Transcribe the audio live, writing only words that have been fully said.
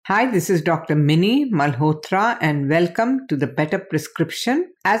Hi, this is Dr. Mini Malhotra and welcome to the Better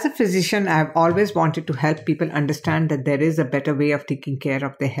Prescription. As a physician, I have always wanted to help people understand that there is a better way of taking care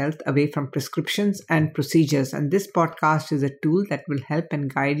of their health away from prescriptions and procedures. And this podcast is a tool that will help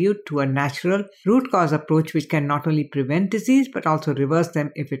and guide you to a natural root cause approach which can not only prevent disease but also reverse them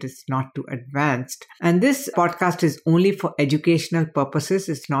if it is not too advanced. And this podcast is only for educational purposes.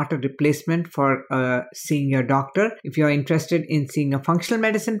 It's not a replacement for seeing your doctor. If you're interested in seeing a functional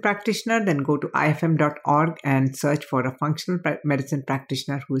medicine practitioner, then go to ifm.org and search for a functional medicine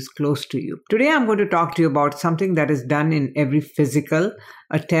practitioner who is close to you. Today I'm going to talk to you about something that is done in every physical,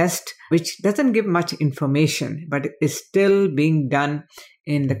 a test which doesn't give much information but is still being done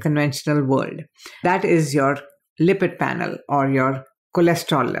in the conventional world. That is your lipid panel or your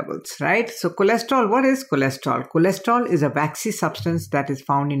cholesterol levels, right? So cholesterol, what is cholesterol? Cholesterol is a waxy substance that is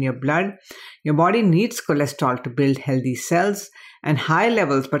found in your blood. Your body needs cholesterol to build healthy cells, and high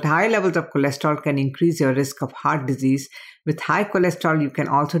levels of cholesterol can increase your risk of heart disease. With high cholesterol, you can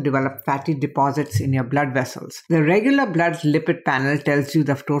also develop fatty deposits in your blood vessels. The regular blood lipid panel tells you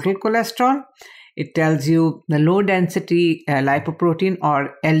the total cholesterol. It tells you the low density lipoprotein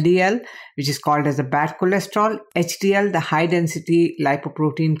or LDL, which is called as the bad cholesterol, HDL, the high density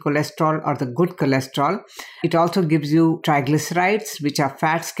lipoprotein cholesterol or the good cholesterol. It also gives you triglycerides, which are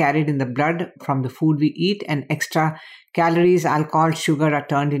fats carried in the blood from the food we eat, and extra calories, alcohol, sugar are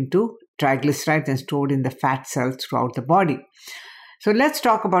turned into triglycerides and stored in the fat cells throughout the body. So let's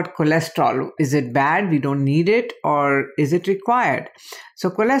talk about cholesterol. Is it bad? We don't need it, or is it required?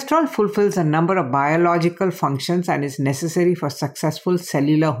 So cholesterol fulfills a number of biological functions and is necessary for successful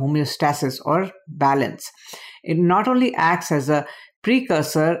cellular homeostasis or balance. It not only acts as a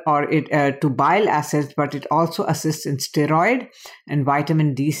precursor to bile acids, but it also assists in steroid and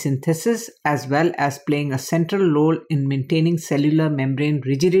vitamin D synthesis, as well as playing a central role in maintaining cellular membrane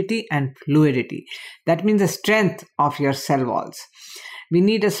rigidity and fluidity. That means the strength of your cell walls. We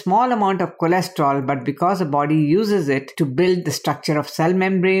need a small amount of cholesterol, but because the body uses it to build the structure of cell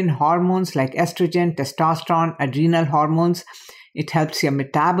membrane, hormones like estrogen, testosterone, adrenal hormones, it helps your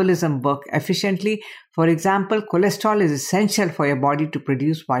metabolism work efficiently. For example, cholesterol is essential for your body to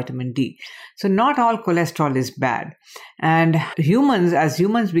produce vitamin D. So not all cholesterol is bad. And as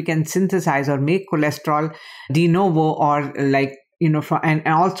humans, we can synthesize or make cholesterol de novo or and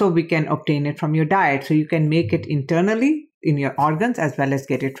also we can obtain it from your diet. So you can make it internally in your organs as well as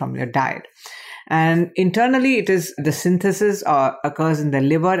get it from your diet. And internally, it is the synthesis occurs in the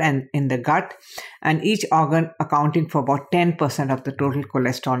liver and in the gut, and each organ accounting for about 10% of the total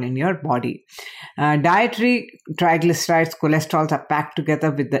cholesterol in your body. Dietary triglycerides, cholesterols are packed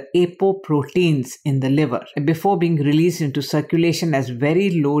together with the apoproteins in the liver before being released into circulation as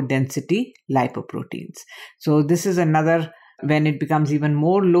very low density lipoproteins. So this is another. When it becomes even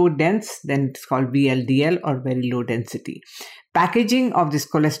more low dense, then it's called VLDL or very low density. Packaging of this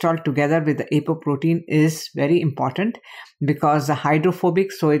cholesterol together with the apoprotein is very important because the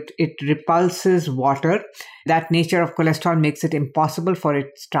hydrophobic, so it repulses water. That nature of cholesterol makes it impossible for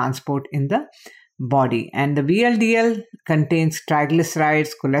its transport in the body. And the VLDL contains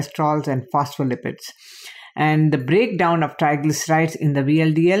triglycerides, cholesterols, and phospholipids. And the breakdown of triglycerides in the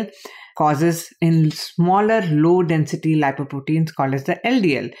VLDL causes in smaller low density lipoproteins called as the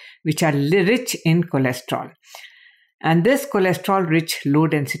LDL, which are rich in cholesterol. And this cholesterol rich low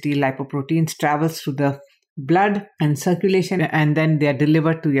density lipoproteins travels through the blood and circulation, and then they are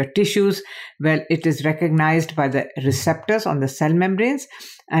delivered to your tissues where it is recognized by the receptors on the cell membranes,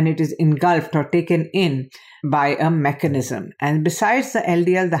 and it is engulfed or taken in by a mechanism. And besides the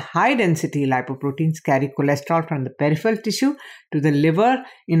LDL, the high density lipoproteins carry cholesterol from the peripheral tissue to the liver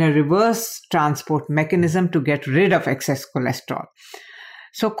in a reverse transport mechanism to get rid of excess cholesterol.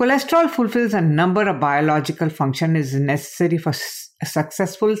 So cholesterol fulfills a number of biological functions, is necessary for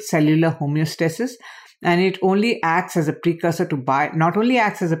successful cellular homeostasis, and it only acts as a precursor to bile, not only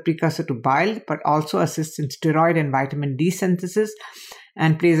acts as a precursor to bile, but also assists in steroid and vitamin D synthesis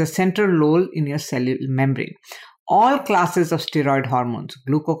and plays a central role in your cellular membrane. All classes of steroid hormones,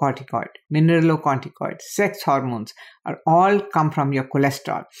 glucocorticoid, mineralocorticoid, sex hormones, are all come from your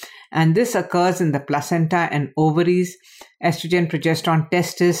cholesterol. And this occurs in the placenta and ovaries, estrogen, progesterone,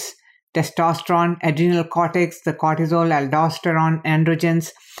 testis, testosterone, adrenal cortex, the cortisol, aldosterone,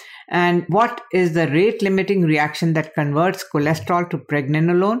 androgens. And what is the rate limiting reaction that converts cholesterol to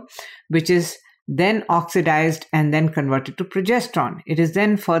pregnenolone, which is then oxidized and then converted to progesterone. It is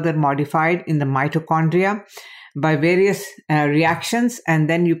then further modified in the mitochondria by various reactions, and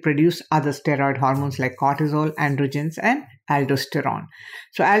then you produce other steroid hormones like cortisol, androgens, and aldosterone.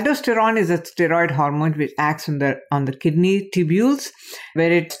 So aldosterone is a steroid hormone which acts on the kidney tubules,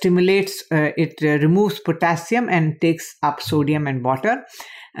 where it stimulates, it removes potassium and takes up sodium and water.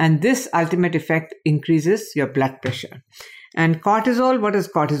 And this ultimate effect increases your blood pressure. And cortisol, what does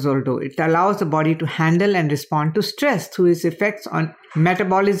cortisol do? It allows the body to handle and respond to stress through its effects on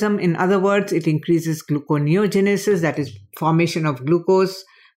metabolism. In other words, it increases gluconeogenesis, that is formation of glucose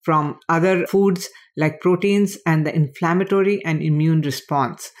from other foods like proteins, and the inflammatory and immune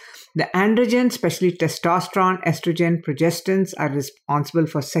response. The androgens, especially testosterone, estrogen, progestins, are responsible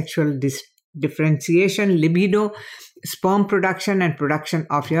for sexual differentiation, libido, sperm production, and production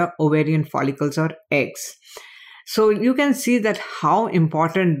of your ovarian follicles or eggs. So you can see that how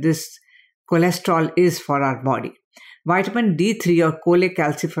important this cholesterol is for our body. Vitamin D3 or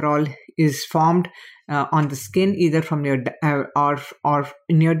cholecalciferol is formed on the skin either from your or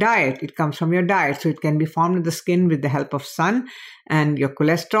in your diet. It comes from your diet, so it can be formed in the skin with the help of sun and your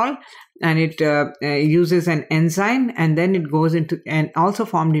cholesterol, and it uses an enzyme, and then it goes into and also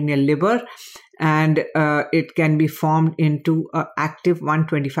formed in your liver, and it can be formed into active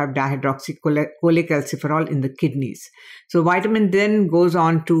 1,25-dihydroxycholecalciferol in the kidneys. So vitamin then goes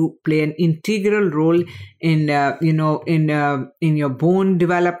on to play an integral role in your bone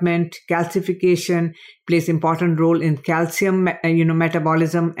development, calcification, plays important role in calcium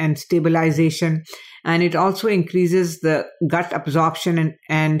metabolism and stabilization, and it also increases the gut absorption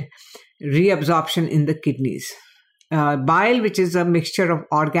and reabsorption in the kidneys. Bile, which is a mixture of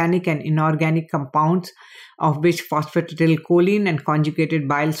organic and inorganic compounds, of which phosphatidylcholine and conjugated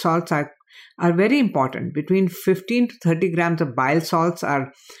bile salts are very important. Between 15 to 30 grams of bile salts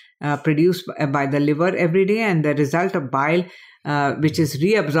are produced by the liver every day, and the result of bile, which is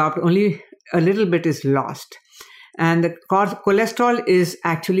reabsorbed, only a little bit is lost. And the cholesterol is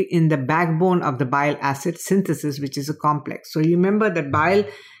actually in the backbone of the bile acid synthesis, which is a complex. So you remember that bile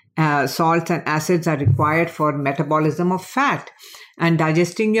salts and acids are required for metabolism of fat and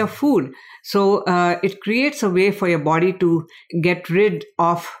digesting your food. So it creates a way for your body to get rid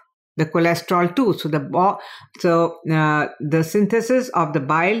of the cholesterol too. So the synthesis of the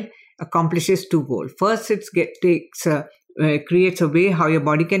bile accomplishes two goals. First, it creates a way how your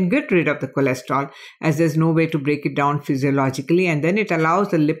body can get rid of the cholesterol, as there's no way to break it down physiologically, and then it allows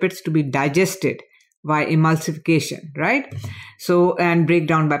the lipids to be digested by emulsification, right? So, and break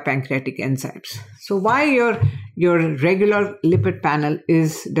down by pancreatic enzymes. So why your regular lipid panel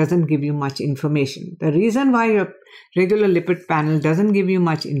doesn't give you much information? The reason why your regular lipid panel doesn't give you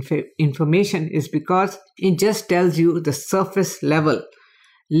much information is because it just tells you the surface level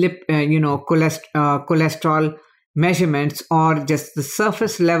cholesterol measurements, or just the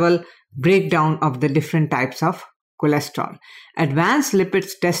surface level breakdown of the different types of cholesterol. Advanced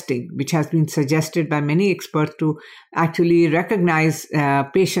lipids testing, which has been suggested by many experts to actually recognize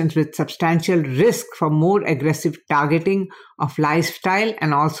patients with substantial risk for more aggressive targeting of lifestyle,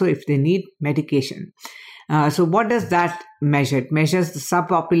 and also if they need medication. So what does that measure? It measures the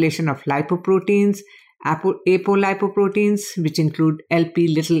subpopulation of lipoproteins, apolipoproteins, which include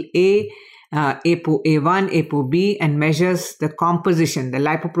Lp(a), ApoA1, ApoB, and measures the composition, the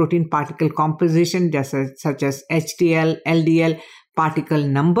lipoprotein particle composition, such as HDL, LDL, particle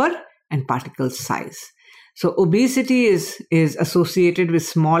number, and particle size. So obesity is associated with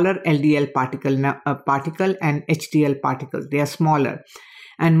smaller LDL particle and HDL particles. They are smaller.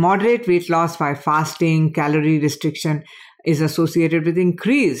 And moderate weight loss by fasting, calorie restriction is associated with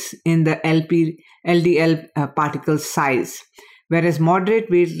increase in the LDL particle size. Whereas moderate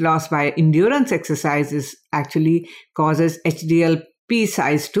weight loss by endurance exercise actually causes HDL-P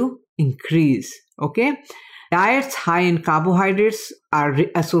size to increase. Okay. Diets high in carbohydrates are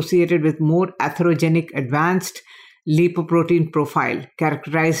associated with more atherogenic advanced lipoprotein profile,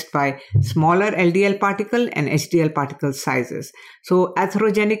 characterized by smaller LDL particle and HDL particle sizes. So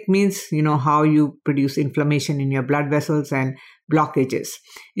atherogenic means, how you produce inflammation in your blood vessels and blockages.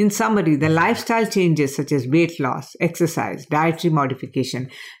 In summary, the lifestyle changes such as weight loss, exercise, dietary modification,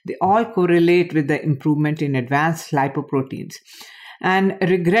 they all correlate with the improvement in advanced lipoproteins. And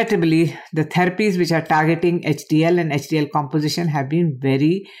regrettably, the therapies which are targeting HDL and HDL composition have been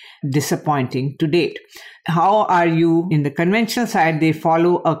very disappointing to date. How are you? In the conventional side, they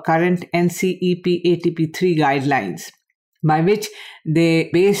follow a current NCEP ATP3 guidelines, by which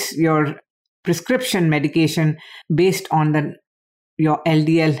they base your prescription medication based on your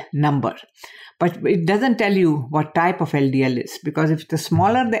LDL number. But it doesn't tell you what type of LDL is, because if the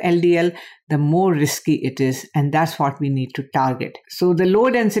smaller the LDL, the more risky it is, and that's what we need to target. So the low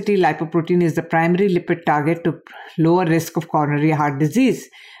density lipoprotein is the primary lipid target to lower risk of coronary heart disease,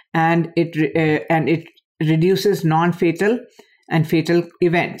 and it reduces non-fatal and fatal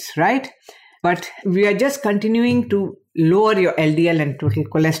events, right? But we are just continuing to lower your LDL and total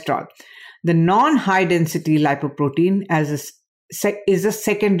cholesterol. The non-high density lipoprotein is a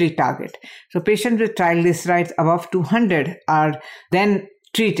secondary target. So patients with triglycerides above 200 are then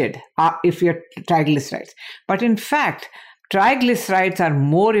treated if your triglycerides. But in fact, triglycerides are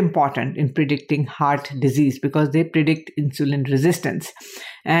more important in predicting heart disease because they predict insulin resistance.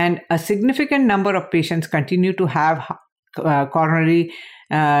 And a significant number of patients continue to have coronary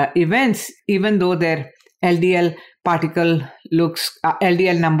events even though their LDL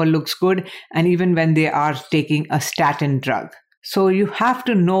number looks good, and even when they are taking a statin drug. So you have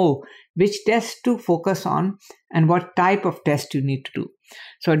to know which test to focus on and what type of test you need to do.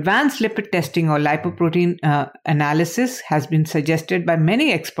 So advanced lipid testing or lipoprotein analysis has been suggested by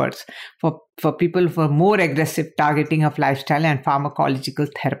many experts for people for more aggressive targeting of lifestyle and pharmacological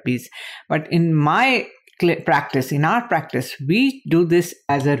therapies. But in our practice, we do this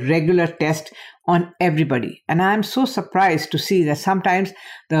as a regular test on everybody. And I'm so surprised to see that sometimes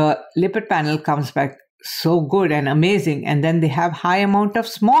the lipid panel comes back so good and amazing, and then they have high amount of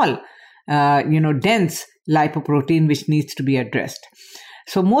small, dense lipoprotein which needs to be addressed.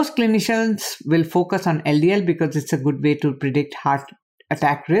 So most clinicians will focus on LDL because it's a good way to predict heart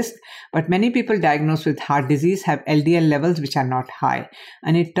attack risk, but many people diagnosed with heart disease have LDL levels which are not high.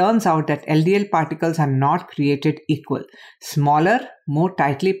 And it turns out that LDL particles are not created equal. Smaller, more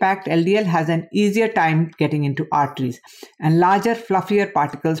tightly packed LDL has an easier time getting into arteries, and larger, fluffier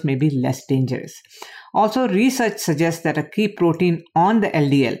particles may be less dangerous. Also, research suggests that a key protein on the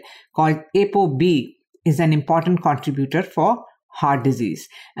LDL called ApoB is an important contributor for heart disease.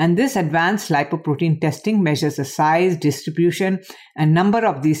 And this advanced lipoprotein testing measures the size, distribution, and number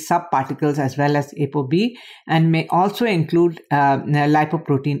of these subparticles as well as ApoB, and may also include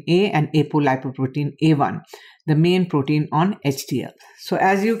lipoprotein A and apolipoprotein A1, the main protein on HDL. So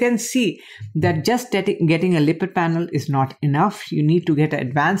as you can see, that just getting a lipid panel is not enough. You need to get an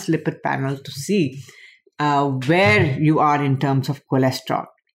advanced lipid panel to see where you are in terms of cholesterol.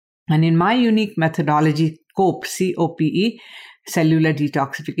 And in my unique methodology, COPE, C-O-P-E, cellular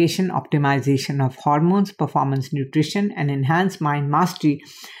detoxification, optimization of hormones, performance nutrition, and enhanced mind mastery,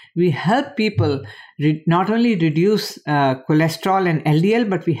 we help people not only reduce cholesterol and LDL,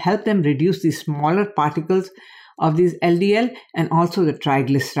 but we help them reduce the smaller particles of these LDL and also the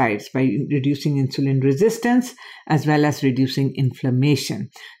triglycerides by reducing insulin resistance as well as reducing inflammation.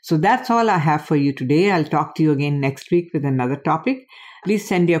 So that's all I have for you today. I'll talk to you again next week with another topic. Please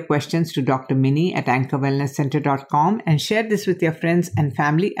send your questions to Dr. Mini at anchorwellnesscenter.com and share this with your friends and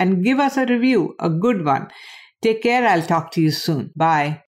family and give us a review, a good one. Take care. I'll talk to you soon. Bye.